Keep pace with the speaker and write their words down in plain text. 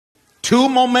Two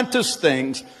momentous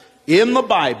things in the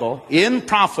Bible, in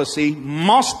prophecy,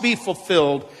 must be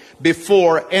fulfilled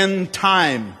before end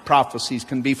time prophecies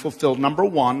can be fulfilled. Number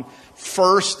one,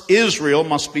 first, Israel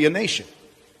must be a nation.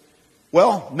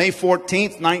 Well, May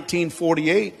 14th,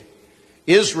 1948,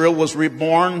 Israel was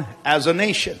reborn as a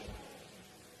nation.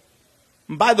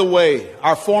 And by the way,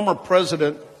 our former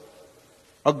president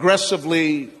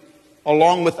aggressively,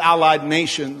 along with allied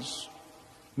nations,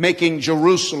 making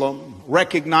Jerusalem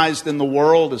recognized in the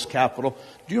world as capital.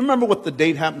 Do you remember what the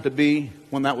date happened to be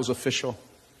when that was official?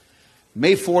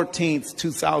 May 14th,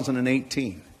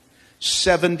 2018.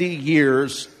 70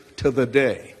 years to the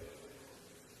day.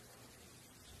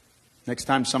 Next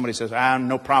time somebody says,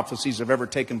 no prophecies have ever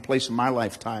taken place in my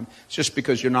lifetime, it's just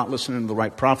because you're not listening to the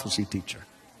right prophecy teacher.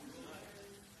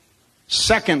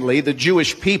 Secondly, the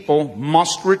Jewish people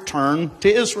must return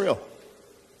to Israel.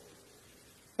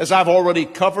 As I've already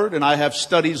covered, and I have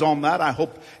studies on that, I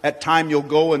hope at time you'll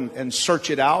go and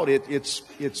search it out. It's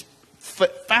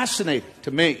fascinating to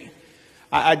me.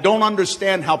 I don't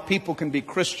understand how people can be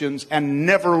Christians and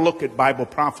never look at Bible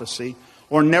prophecy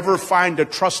or never find a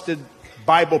trusted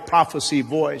Bible prophecy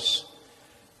voice.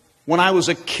 When I was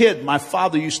a kid, my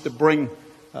father used to bring,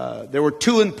 there were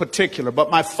two in particular,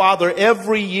 but my father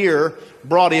every year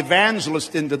brought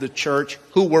evangelists into the church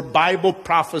who were Bible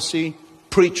prophecy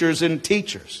preachers and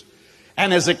teachers.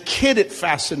 And as a kid, it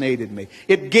fascinated me.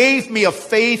 It gave me a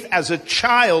faith as a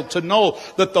child to know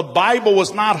that the Bible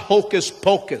was not hocus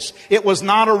pocus. It was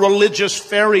not a religious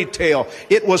fairy tale.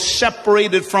 It was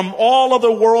separated from all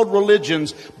other world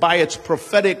religions by its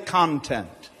prophetic content.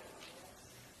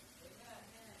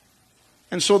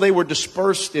 And so they were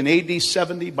dispersed in AD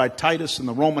 70 by Titus in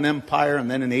the Roman Empire,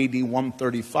 and then in AD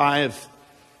 135.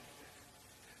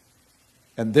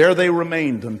 And there they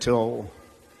remained until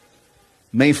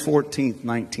May 14th,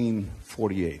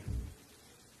 1948.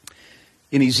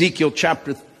 In Ezekiel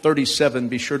chapter 37,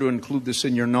 be sure to include this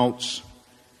in your notes,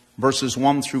 verses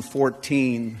 1 through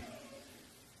 14,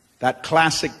 that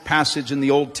classic passage in the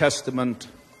Old Testament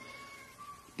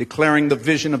declaring the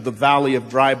vision of the valley of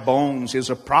dry bones is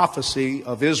a prophecy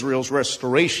of Israel's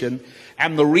restoration.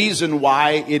 And the reason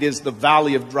why it is the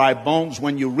valley of dry bones,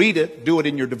 when you read it, do it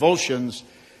in your devotions,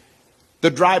 the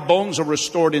dry bones are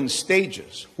restored in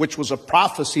stages, which was a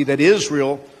prophecy that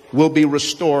Israel will be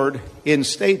restored in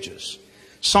stages.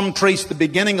 Some trace the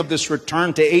beginning of this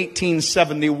return to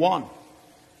 1871,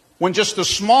 when just a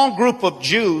small group of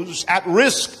Jews at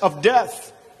risk of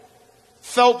death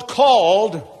felt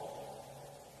called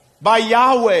by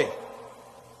Yahweh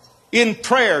in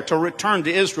prayer to return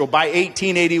to Israel. By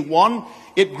 1881,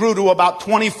 it grew to about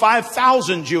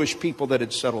 25,000 Jewish people that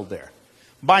had settled there.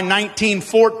 By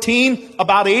 1914,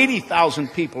 about 80,000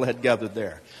 people had gathered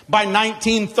there. By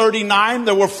 1939,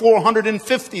 there were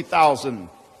 450,000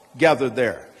 gathered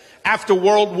there. After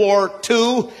World War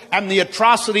II and the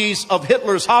atrocities of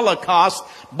Hitler's Holocaust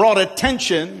brought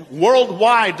attention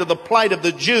worldwide to the plight of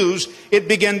the Jews, it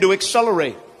began to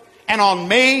accelerate. And on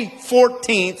May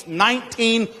 14th,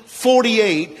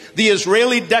 1948, the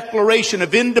Israeli Declaration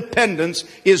of Independence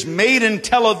is made in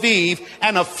Tel Aviv,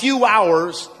 and a few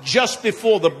hours just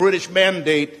before the British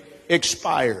Mandate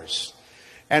expires.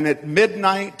 And at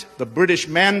midnight, the British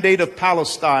Mandate of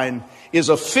Palestine is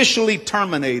officially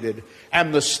terminated,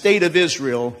 and the state of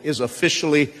Israel is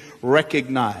officially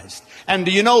recognized. And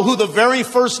do you know who the very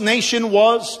first nation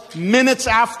was minutes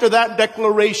after that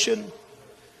declaration?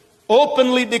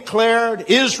 Openly declared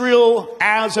Israel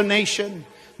as a nation,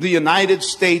 the United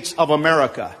States of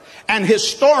America. And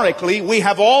historically, we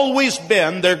have always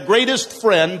been their greatest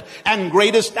friend and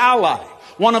greatest ally.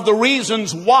 One of the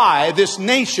reasons why this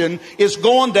nation is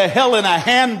going to hell in a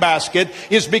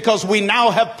handbasket is because we now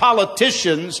have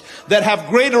politicians that have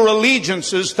greater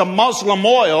allegiances to Muslim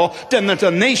oil than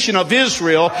the nation of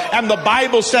Israel. And the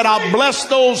Bible said, I'll bless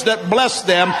those that bless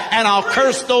them, and I'll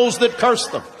curse those that curse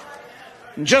them.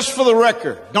 And just for the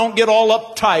record, don't get all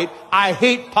uptight. I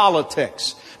hate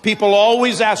politics. People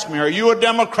always ask me, are you a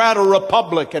Democrat or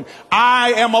Republican?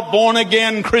 I am a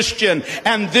born-again Christian,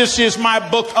 and this is my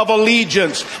book of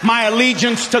allegiance. My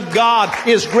allegiance to God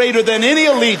is greater than any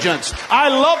allegiance. I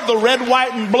love the red,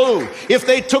 white, and blue. If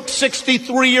they took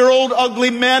 63-year-old ugly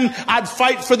men, I'd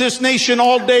fight for this nation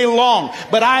all day long.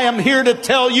 But I am here to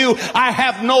tell you, I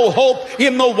have no hope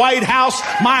in the White House.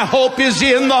 My hope is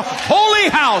in the Holy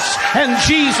House and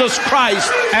Jesus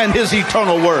Christ and His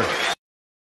eternal Word.